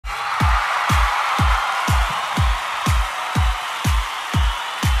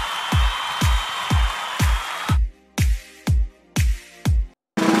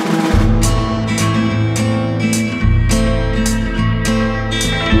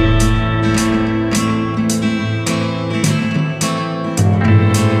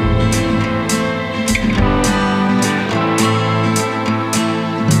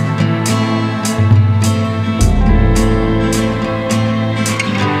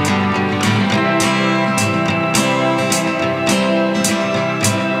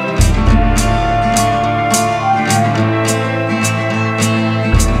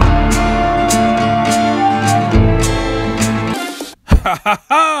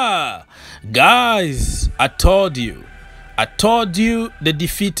Guys, I told you the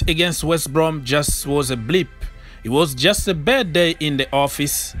defeat against West Brom just was a blip. It was just a bad day in the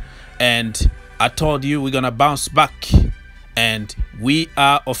office, and I told you we're gonna bounce back, and we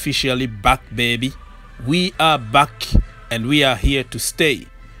are officially back, baby. We are back, and we are here to stay.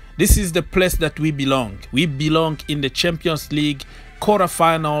 This is the place that we belong. We belong in the Champions League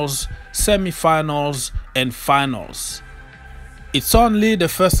quarterfinals, semi-finals, and finals. It's only the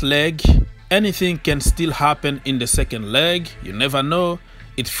first leg. Anything can still happen in the second leg. You never know.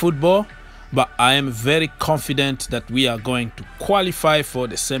 It's football. But I am very confident that we are going to qualify for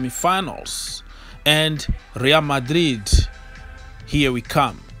the semi-finals. And Real Madrid, here we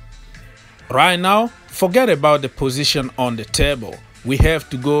come. Right now, forget about the position on the table. We have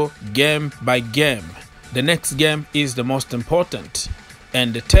to go game by game. The next game is the most important.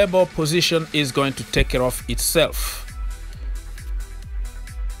 And the table position is going to take care of itself.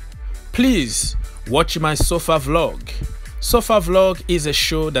 Please watch my sofa vlog. Sofa vlog is a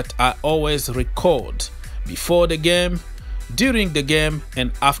show that I always record before the game, during the game,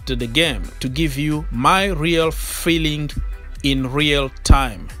 and after the game to give you my real feeling in real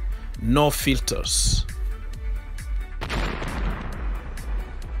time. No filters.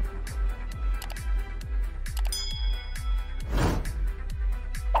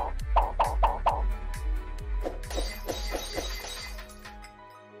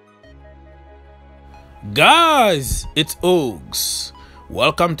 Guys, it's Ogs.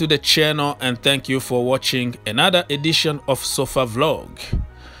 Welcome to the channel and thank you for watching another edition of Sofa Vlog.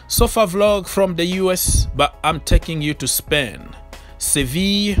 Sofa Vlog from the US, but I'm taking you to Spain,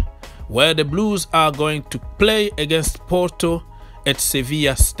 Seville, where the Blues are going to play against Porto at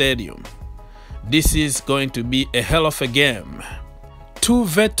Sevilla Stadium. This is going to be a hell of a game. Two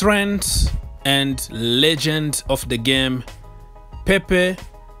veterans and legends of the game, Pepe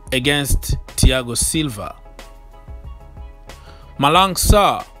against Thiago Silva. Malang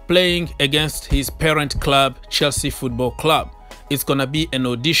Sarr playing against his parent club, Chelsea Football Club. It's gonna be an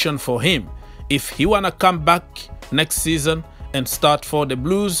audition for him. If he wanna come back next season and start for the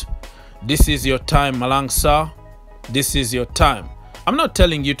Blues, this is your time, Malang Sarr. This is your time. I'm not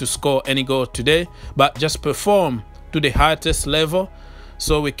telling you to score any goal today, but just perform to the highest level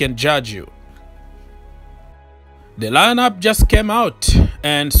so we can judge you. The lineup just came out,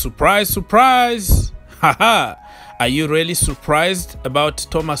 and surprise, surprise, haha, are you really surprised about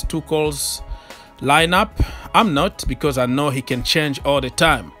Thomas Tuchel's lineup? I'm not, because I know he can change all the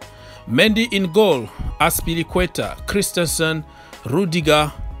time. Mendy in goal, Aspilicueta, Christensen,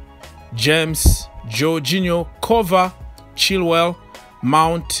 Rudiger, James, Jorginho, Kova, Chilwell,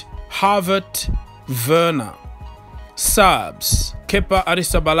 Mount, Havertz, Werner. Subs, Kepa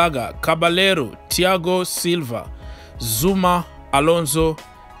Arrizabalaga, Caballero, Thiago Silva, Zuma, Alonso,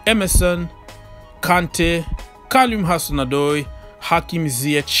 Emerson, Kante, Kalim Hudson-Odoi, Hakim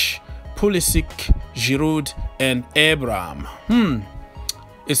Ziyech, Pulisic, Giroud, and Abraham.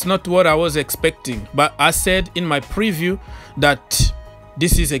 It's not what I was expecting, but I said in my preview that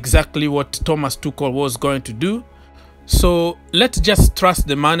this is exactly what Thomas Tuchel was going to do. So let's just trust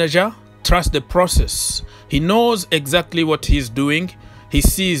the manager, trust the process. He knows exactly what he's doing. He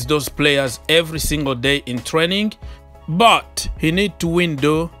sees those players every single day in training. But he needs to win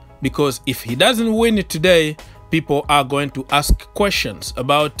though, because if he doesn't win it today, people are going to ask questions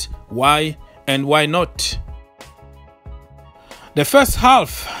about why and why not. The first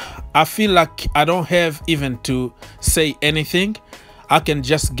half, I feel like I don't have even to say anything. I can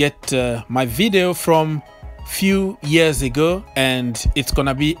just get my video from few years ago and it's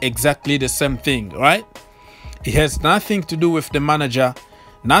gonna be exactly the same thing, right? It has nothing to do with the manager,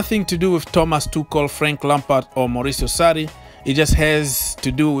 nothing to do with Thomas Tuchel, Frank Lampard, or Mauricio Sarri. It just has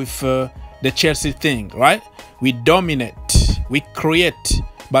to do with the Chelsea thing, right? We dominate, we create,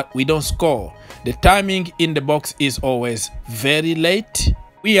 but we don't score. The timing in the box is always very late.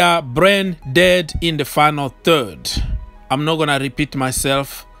 We are brain dead in the final third. I'm not gonna repeat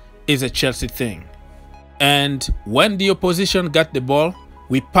myself. It's a Chelsea thing. And when the opposition got the ball,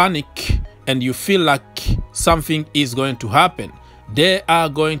 we panic and you feel like something is going to happen. They are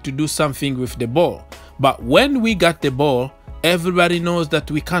going to do something with the ball. But when we got the ball, everybody knows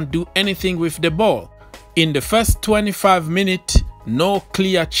that we can't do anything with the ball. In the first 25 minutes, no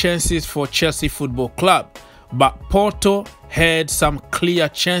clear chances for Chelsea Football Club. But Porto had some clear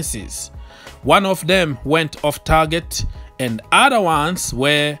chances. One of them went off target and other ones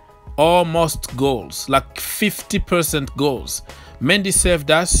were almost goals, like 50% goals. Mendy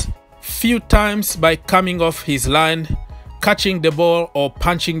saved us few times by coming off his line, catching the ball or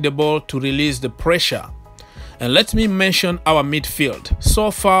punching the ball to release the pressure. And let me mention our midfield.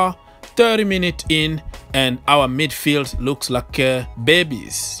 So far, 30 minutes in, and our midfield looks like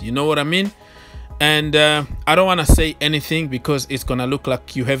babies. You know what I mean? And I don't want to say anything because it's gonna look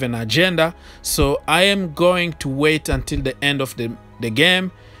like you have an agenda. So I am going to wait until the end of the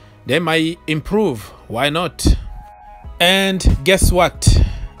game. They might improve. Why not? And guess what?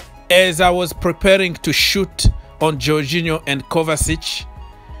 As I was preparing to shoot on Jorginho and Kovacic,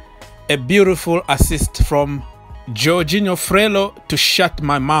 a beautiful assist from Jorginho Frello to shut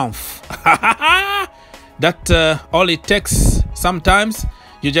my mouth. That all it takes. Sometimes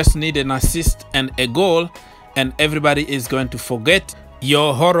you just need an assist and a goal, and everybody is going to forget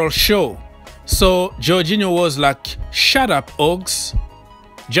your horror show. So Jorginho was like, shut up, Ogs.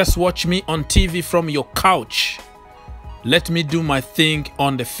 Just watch me on TV from your couch. Let me do my thing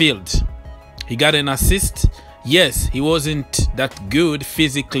on the field. He got an assist. Yes, he wasn't that good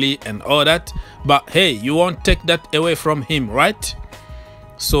physically and all that, but hey, you won't take that away from him, right?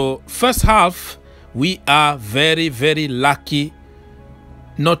 So first half, we are very, very lucky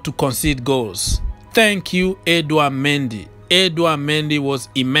not to concede goals. Thank you, Edouard Mendy. Edouard Mendy was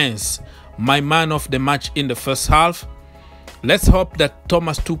immense. My man of the match in the first half. Let's hope that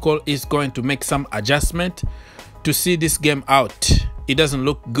Thomas Tuchel is going to make some adjustment to see this game out. It doesn't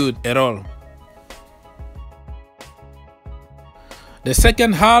look good at all. The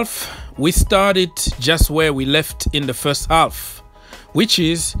second half, we started just where we left in the first half, which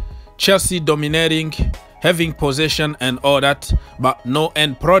is Chelsea dominating, having possession and all that, but no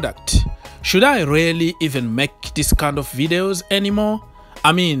end product. Should I really even make this kind of videos anymore?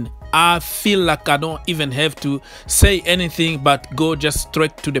 I mean, I feel like I don't even have to say anything but go just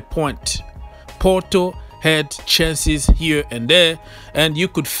straight to the point. Porto had chances here and there, and you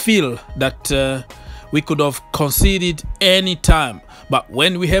could feel that we could have conceded any time. But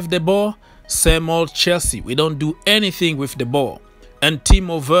when we have the ball, same old Chelsea. We don't do anything with the ball. And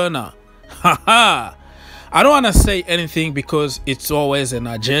Timo Werner, haha. I don't want to say anything because it's always an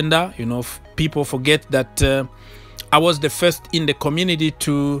agenda. You know, people forget that I was the first in the community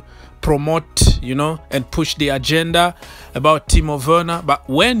to promote, you know, and push the agenda about Timo Werner. But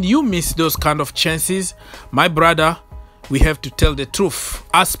when you miss those kind of chances, my brother, we have to tell the truth.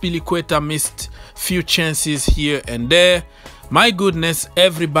 Azpilicueta missed few chances here and there. My goodness,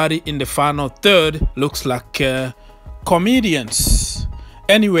 everybody in the final third looks like comedians.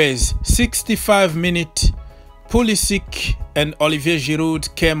 Anyways, 65 minutes, Pulisic and Olivier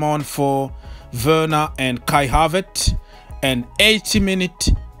Giroud came on for Werner and Kai Havertz, and 80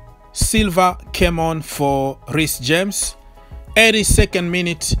 minutes, Silva came on for Reece James. 82nd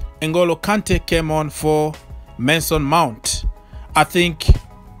minute, N'Golo Kante came on for Mason Mount. I think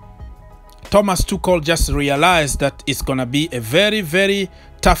Thomas Tuchel just realized that it's gonna be a very, very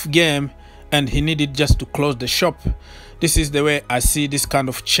tough game, and he needed just to close the shop. This is the way I see this kind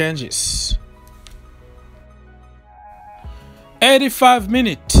of changes. 85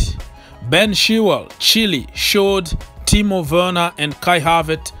 minutes, Ben Chilwell, Chile, showed Timo Werner and Kai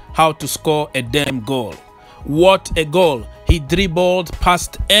Havertz how to score a damn goal. What a goal. He dribbled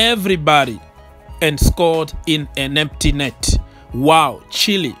past everybody and scored in an empty net. Wow,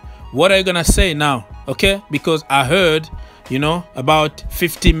 Chile. What are you gonna say now? Okay, because I heard, you know, about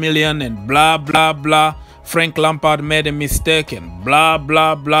 50 million and blah blah blah. Frank Lampard made a mistake and blah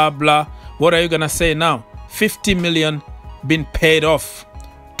blah blah blah. What are you gonna say now? 50 million been paid off.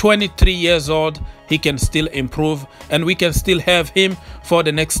 23 years old, he can still improve, and we can still have him for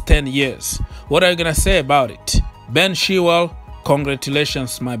the next 10 years. What are you gonna say about it? Ben Chilwell,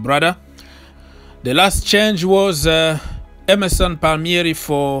 congratulations, my brother. The last change was Emerson Palmieri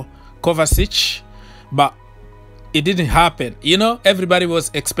for Kovacic, but it didn't happen. You know, everybody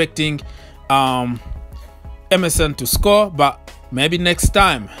was expecting Emerson to score, but maybe next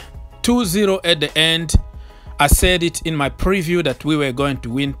time. 2-0 at the end. I said it in my preview that we were going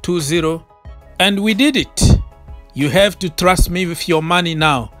to win 2-0, and we did it. You have to trust me with your money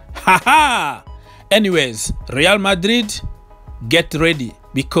now. Haha! Anyways, Real Madrid, get ready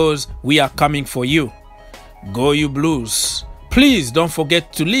because we are coming for you. Go you Blues. Please don't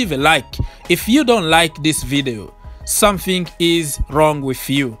forget to leave a like. If you don't like this video, something is wrong with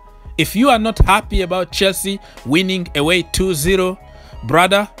you. If you are not happy about Chelsea winning away 2-0,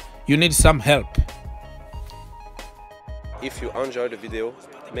 brother, you need some help. If you enjoyed the video,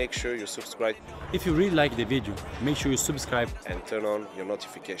 make sure you subscribe If you really like the video, make sure you subscribe and turn on your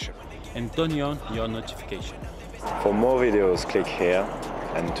notification. and turn on your notification. For more videos, click here,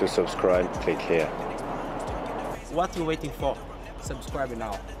 and to subscribe, click here. What you waiting for? Subscribe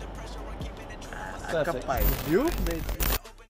now. Capaz. Viu?